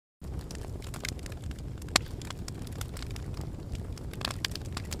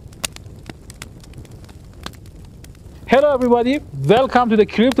Hello everybody, welcome to the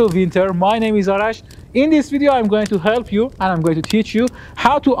Crypto Winter. My name is Arash. In this video, I'm going to help you and I'm going to teach you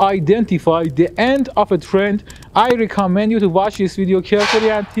how to identify the end of a trend. I recommend you to watch this video carefully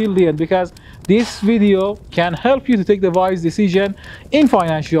until the end because this video can help you to take the wise decision in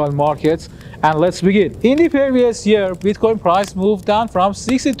financial markets. And let's begin. In the previous year, Bitcoin price moved down from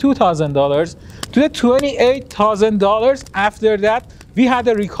 $62,000 to the $28,000. After that, we had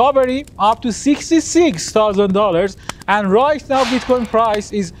a recovery up to $66,000, and right now Bitcoin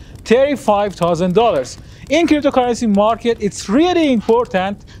price is $35,000. In cryptocurrency market, it's really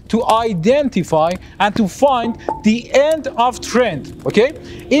important to identify and to find the end of trend. Okay,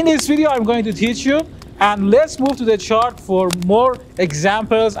 in this video I'm going to teach you, and let's move to the chart for more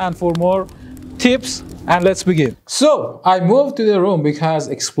examples and for more tips, and let's begin. So I moved to the room because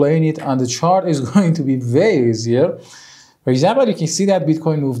explaining it on the chart is going to be very easier. For example, you can see that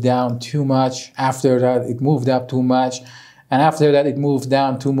Bitcoin moved down too much. After that, it moved up too much. And after that, it moved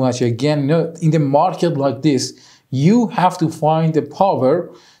down too much again. You know, in the market like this, you have to find the power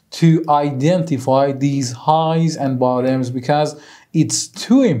to identify these highs and bottoms because it's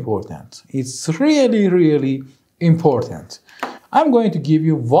too important. It's really, really important. I'm going to give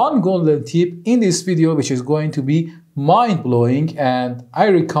you one golden tip in this video, which is going to be mind-blowing, and I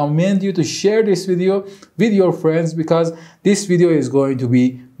recommend you to share this video with your friends because this video is going to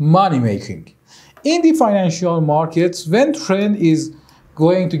be money-making. In the financial markets, when trend is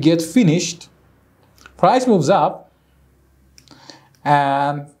going to get finished, price moves up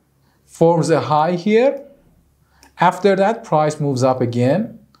and forms a high here. After that, price moves up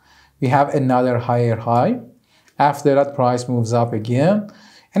again. We have another higher high. After that, price moves up again.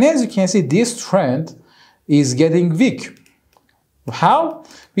 And as you can see, this trend is getting weak. How?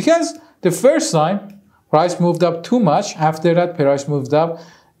 Because the first time price moved up too much, after that price moved up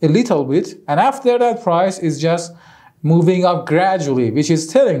a little bit, and after that price is just moving up gradually, which is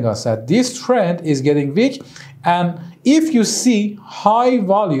telling us that this trend is getting weak. And if you see high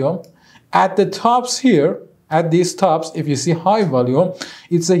volume at the tops here, at these tops, if you see high volume,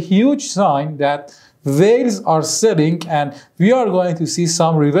 it's a huge sign that whales are selling and we are going to see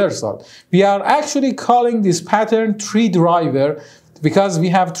some reversal. We are actually calling this pattern tree driver because we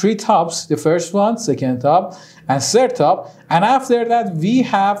have three tops, the first one, second top, and third top. And after that, we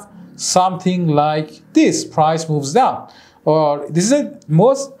have something like this, price moves down. Or this is the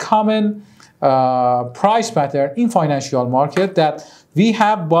most common price pattern in financial market, that we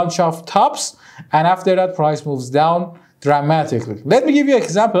have bunch of tops and after that price moves down dramatically. Let me give you an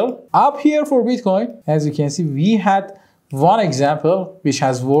example. Up here for Bitcoin, as you can see, we had one example which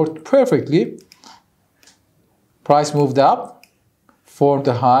has worked perfectly. Price moved up, formed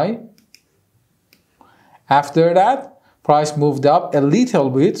a high. After that, price moved up a little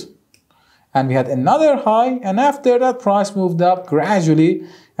bit, and we had another high, and after that, price moved up gradually.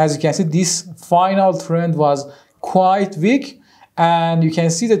 As you can see, this final trend was quite weak. And you can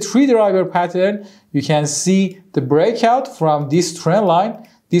see the tree driver pattern. You can see the breakout from this trend line.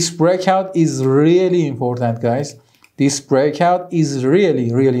 This breakout is really important, guys. This breakout is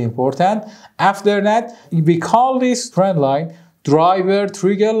really, really important. After that, we call this trend line driver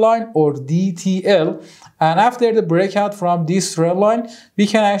trigger line, or DTL. And after the breakout from this trend line, we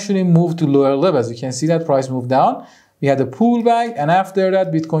can actually move to lower levels. You can see that price moved down. We had a pullback, and after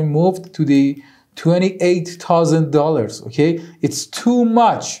that, Bitcoin moved to the $28,000. Okay, it's too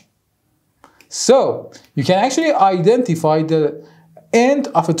much. So you can actually identify the end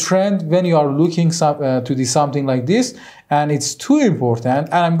of a trend when you are looking to do something like this, and it's too important.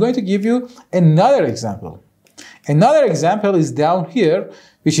 And I'm going to give you another example. Another example is down here,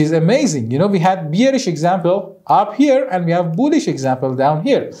 which is amazing. You know, we had bearish example up here and we have bullish example down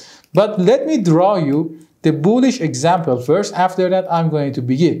here. But let me draw you the bullish example first. After that, I'm going to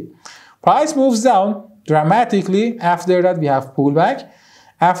begin. Price moves down dramatically. After that, we have pullback.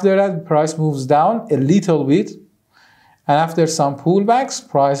 After that, price moves down a little bit. And after some pullbacks,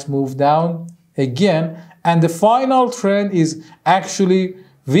 price moves down again. And the final trend is actually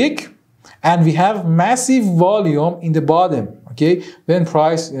weak. And we have massive volume in the bottom. Okay, when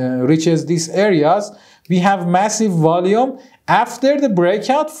price reaches these areas, we have massive volume after the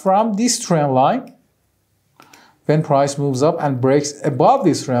breakout from this trend line. When price moves up and breaks above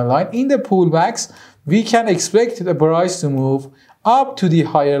this trend line, in the pullbacks, we can expect the price to move up to the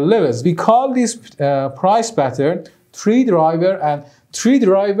higher levels. We call this price pattern tree driver, and tree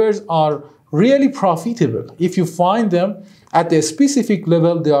drivers are really profitable. If you find them at a specific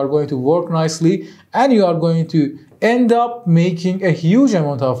level, they are going to work nicely and you are going to end up making a huge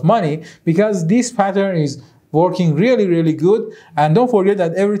amount of money because this pattern is working really good. And don't forget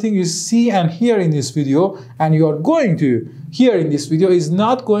that everything you see and hear in this video and you are going to hear in this video is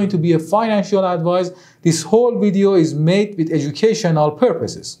not going to be a financial advice. This whole video is made with educational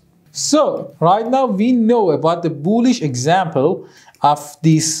purposes. So right now we know about the bullish example of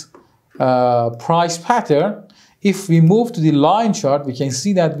this price pattern. If we move to the line chart, we can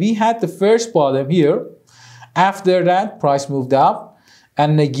see that we had the first bottom here. After that, price moved up,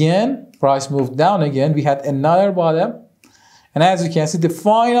 and again price moved down again. We had another bottom, and as you can see, the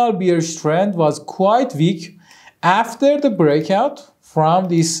final bearish trend was quite weak. After the breakout from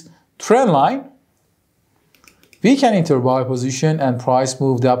this trend line, we can enter buy position, and price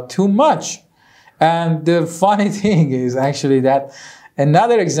moved up too much. And the funny thing is actually that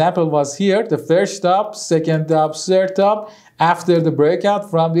another example was here, the first top, second top, third top. After the breakout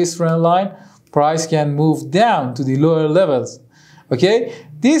from this trend line, price can move down to the lower levels. Okay,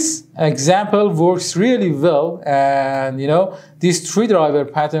 this example works really well, and you know, this three driver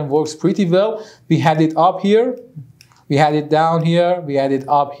pattern works pretty well. We had it up here, we had it down here, we had it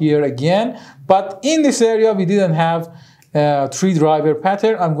up here again, but in this area we didn't have three driver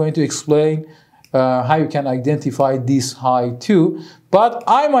pattern. I'm going to explain how you can identify this high too. But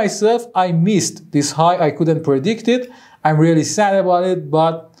I myself, I missed this high. I couldn't predict it. I'm really sad about it,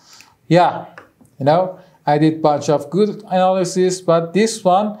 but yeah, you know, I did a bunch of good analysis, but this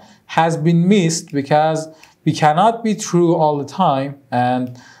one has been missed because we cannot be true all the time.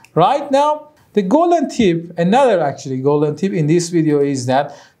 And right now, the golden tip, another actually golden tip in this video is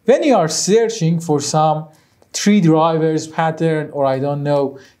that when you are searching for some three drivers pattern, or I don't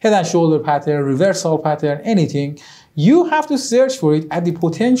know, head and shoulder pattern, reversal pattern, anything, you have to search for it at the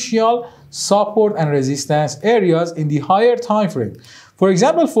potential support and resistance areas in the higher time frame. For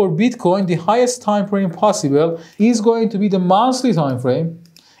example, for Bitcoin, the highest time frame possible is going to be the monthly time frame.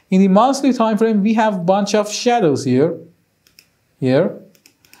 In the monthly time frame, we have a bunch of shadows here,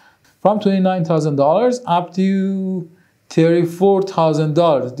 from $29,000 up to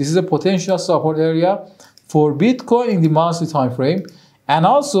 $34,000. This is a potential support area for Bitcoin in the monthly time frame. And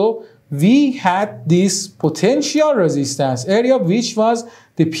also, we had this potential resistance area, which was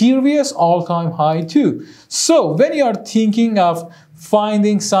the previous all-time high too. So when you are thinking of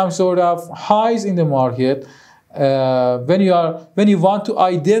finding some sort of highs in the market, when you want to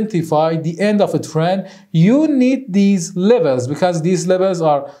identify the end of a trend, you need these levels, because these levels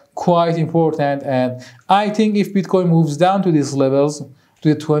are quite important. And I think if Bitcoin moves down to these levels,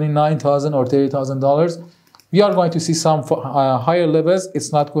 to the $29,000 or $30,000, we are going to see some higher levels.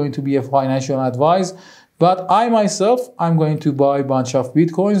 It's not going to be a financial advice, but I myself, I'm going to buy a bunch of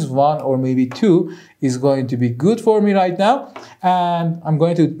Bitcoins. One or maybe two is going to be good for me right now. And I'm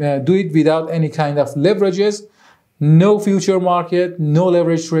going to do it without any kind of leverages. No future market, no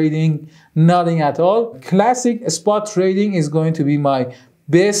leverage trading, nothing at all. Classic spot trading is going to be my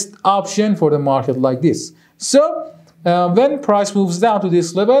best option for the market like this. So when price moves down to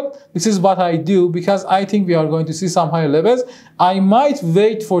this level, this is what I do, because I think we are going to see some higher levels. I might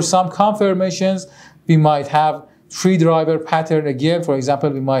wait for some confirmations. We might have three driver pattern again. For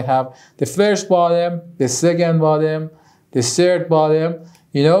example, we might have the first bottom, the second bottom, the third bottom.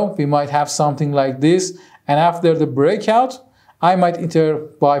 You know, we might have something like this. And after the breakout, I might enter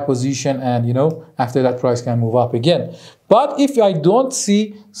buy position, and you know, after that price can move up again. But if I don't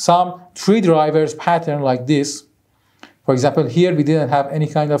see some three drivers pattern like this, for example, here we didn't have any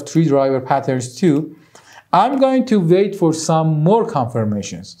kind of three driver patterns too, I'm going to wait for some more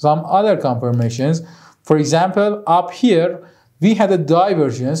confirmations, some other confirmations. For example, up here, we had a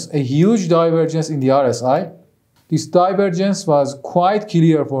divergence, a huge divergence in the RSI. This divergence was quite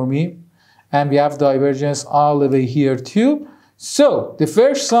clear for me. And we have divergence all the way here too. So the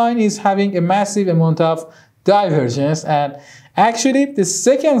first sign is having a massive amount of divergence. And actually, the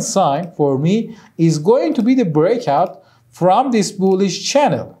second sign for me is going to be the breakout from this bullish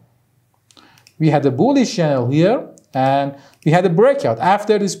channel. We had a bullish channel here, and we had a breakout.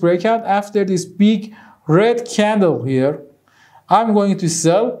 After this breakout, after this big red candle here, I'm going to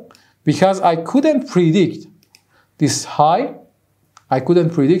sell because I couldn't predict this high. I couldn't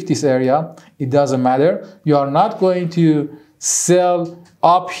predict this area. It doesn't matter. You are not going to sell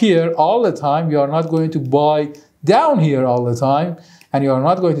up here all the time. You are not going to buy down here all the time. And you are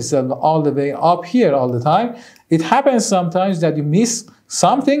not going to sell all the way up here all the time. It happens sometimes that you miss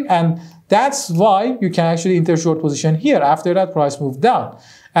something, and that's why you can actually enter short position here. After that, price moved down.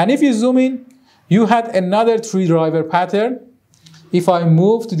 And if you zoom in, you had another three driver pattern. If I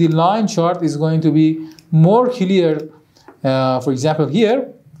move to the line chart, it's going to be more clear. For example,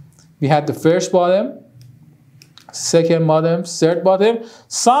 here we had the first bottom, second bottom, third bottom.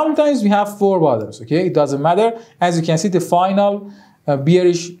 Sometimes we have 4 bottoms, okay? It doesn't matter. As you can see, the final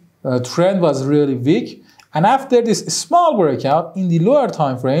bearish trend was really weak. And after this small breakout in the lower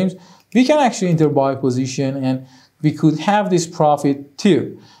time frames, we can actually enter buy position and we could have this profit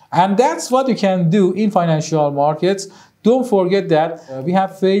too. And that's what you can do in financial markets. Don't forget that we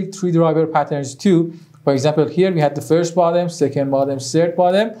have failed 3 driver patterns too. For example, here we had the first bottom, second bottom, third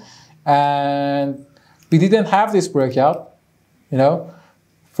bottom, and we didn't have this breakout. You know,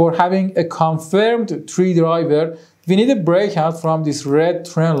 for having a confirmed 3 driver, we need a breakout from this red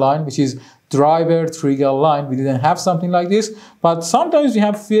trend line, which is driver trigger line. We didn't have something like this, but sometimes we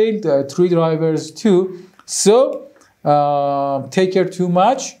have failed 3 drivers too. So take care too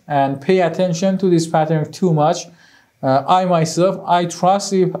much and pay attention to this pattern too much. I myself, I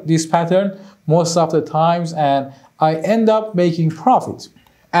trust this pattern most of the times and I end up making profit.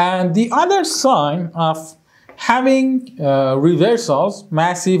 And the other sign of having reversals,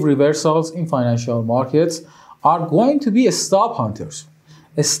 massive reversals in financial markets are going to be stop hunters.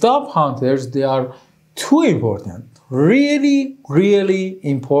 Stop hunters, they are too important, really, really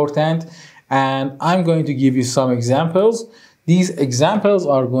important. And I'm going to give you some examples. These examples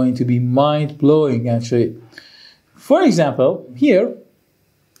are going to be mind-blowing actually. For example, here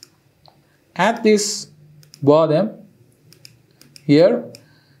at this bottom here,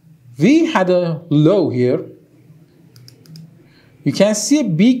 we had a low here. You can see a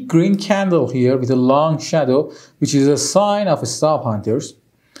big green candle here with a long shadow, which is a sign of stop hunters.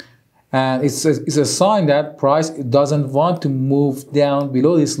 And it's a sign that price doesn't want to move down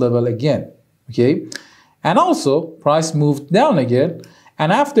below this level again. Okay, and also price moved down again,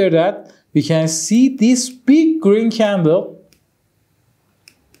 and after that we can see this big green candle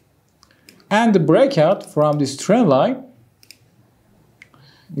and the breakout from this trend line.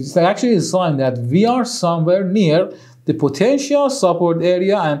 It's actually a sign that we are somewhere near the potential support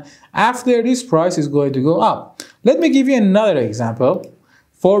area, and after this price is going to go up. Let me give you another example.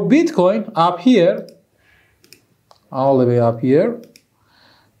 For Bitcoin, up here, all the way up here,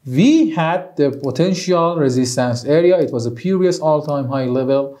 we had the potential resistance area. It was a previous all-time high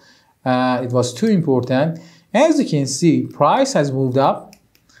level. It was too important. As you can see, price has moved up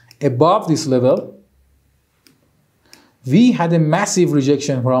above this level. We had a massive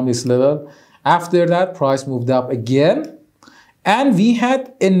rejection from this level. After that, price moved up again. And we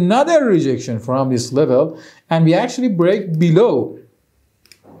had another rejection from this level. And we actually break below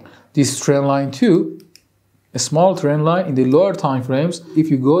this trend line too. A small trend line in the lower time frames.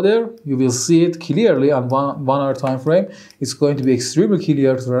 If you go there, you will see it clearly on 1 hour time frame. It's going to be extremely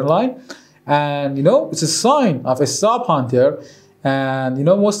clear trend line. And you know, it's a sign of a stop hunter. And you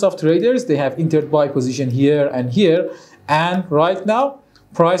know, most of traders, they have entered buy position here and here. And right now,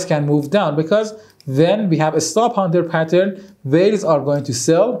 price can move down because then we have a stop hunter pattern. Whales are going to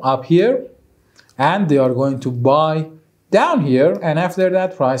sell up here and they are going to buy down here. And after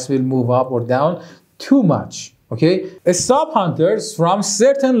that, price will move up or down too much. Okay, stop hunters from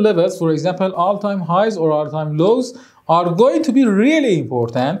certain levels, for example, all-time highs or all-time lows, are going to be really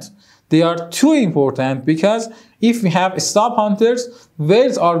important. They are too important because if we have stop hunters,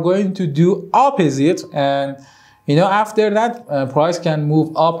 whales are going to do opposite, and you know, after that price can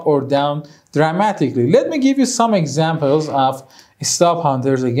move up or down dramatically. Let me give you some examples of stop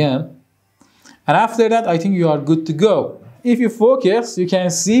hunters again, and after that I think you are good to go. If you focus, you can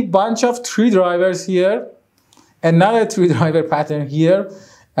see bunch of 3 drivers here, another 3 driver pattern here,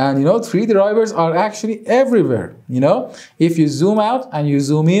 and you know, 3 drivers are actually everywhere. You know, if you zoom out and you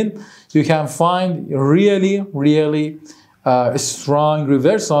zoom in, you can find really, really strong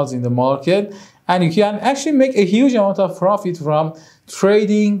reversals in the market, and you can actually make a huge amount of profit from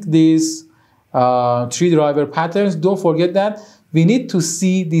trading these 3 driver patterns. Don't forget that we need to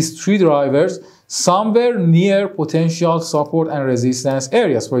see these 3 drivers somewhere near potential support and resistance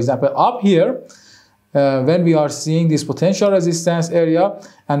areas. For example, up here, when we are seeing this potential resistance area,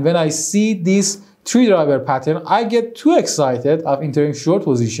 and when I see this 3 driver pattern, I get too excited of entering short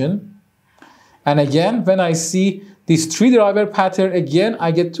position. And again, when I see this 3 driver pattern again,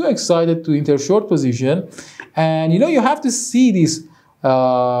 I get too excited to enter short position. And you know, you have to see this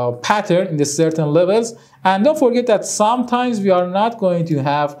pattern in the certain levels. And don't forget that sometimes we are not going to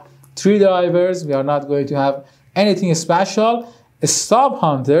have 3 drivers, we are not going to have anything special. Stop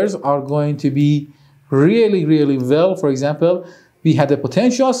hunters are going to be really, really well. For example, we had a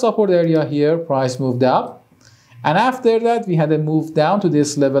potential support area here, price moved up, and after that we had a move down to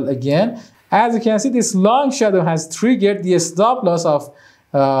this level again. As you can see, this long shadow has triggered the stop loss of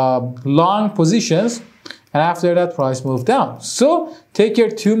long positions, and after that price moved down. So take care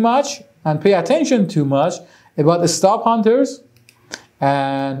too much and pay attention too much, about the stop hunters,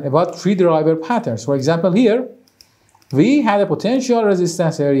 and about tree driver patterns. For example, here we had a potential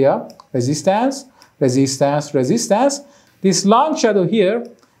resistance area, resistance, resistance, resistance. This long shadow here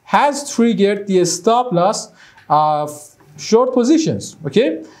has triggered the stop loss of short positions,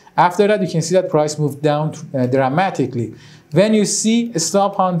 okay? After that, you can see that price moved down dramatically. When you see a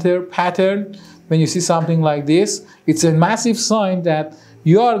stop hunter pattern, when you see something like this, it's a massive sign that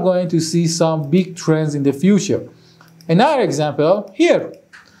you are going to see some big trends in the future. Another example here,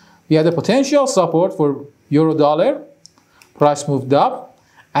 we had a potential support for euro dollar, price moved up,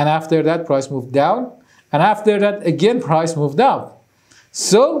 and after that price moved down, and after that again price moved up.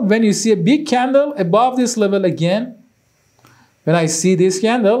 So when you see a big candle above this level again, when I see this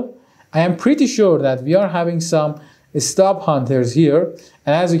candle, I am pretty sure that we are having some stop hunters here,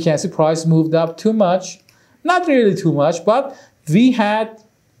 and as you can see, price moved up too much, not really too much, but we had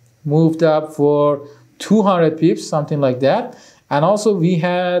moved up for 200 pips, something like that, and also we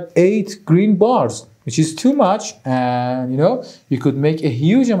had 8 green bars, which is too much, and you know, you could make a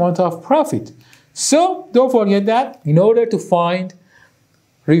huge amount of profit. So don't forget that in order to find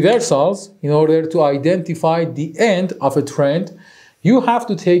reversals, in order to identify the end of a trend, you have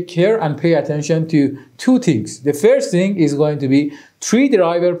to take care and pay attention to 2 things. The first thing is going to be tree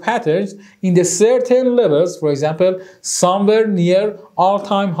driver patterns in the certain levels, for example, somewhere near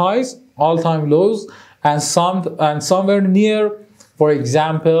all-time highs, all-time lows, and somewhere near, for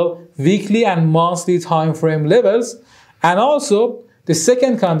example, weekly and monthly time frame levels. And also, the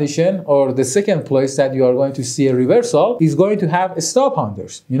second condition, or the second place that you are going to see a reversal, is going to have stop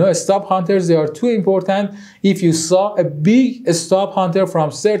hunters. You know, stop hunters, they are too important. If you saw a big stop hunter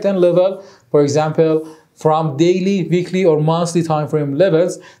from certain level, for example, from daily, weekly, or monthly time frame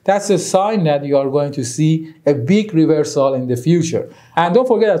levels, that's a sign that you are going to see a big reversal in the future. And don't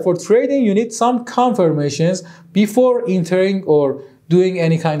forget that for trading, you need some confirmations before entering or doing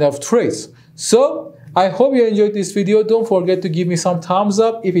any kind of trades. So I hope you enjoyed this video. Don't forget to give me some thumbs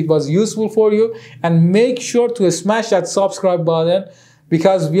up if it was useful for you, and make sure to smash that subscribe button,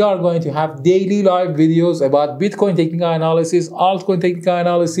 because we are going to have daily live videos about Bitcoin technical analysis, altcoin technical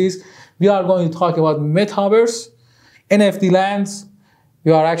analysis. We are going to talk about Metaverse, NFT lands.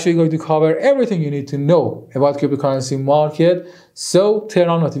 We are actually going to cover everything you need to know about cryptocurrency market. So turn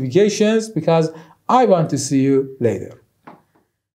on notifications, because I want to see you later.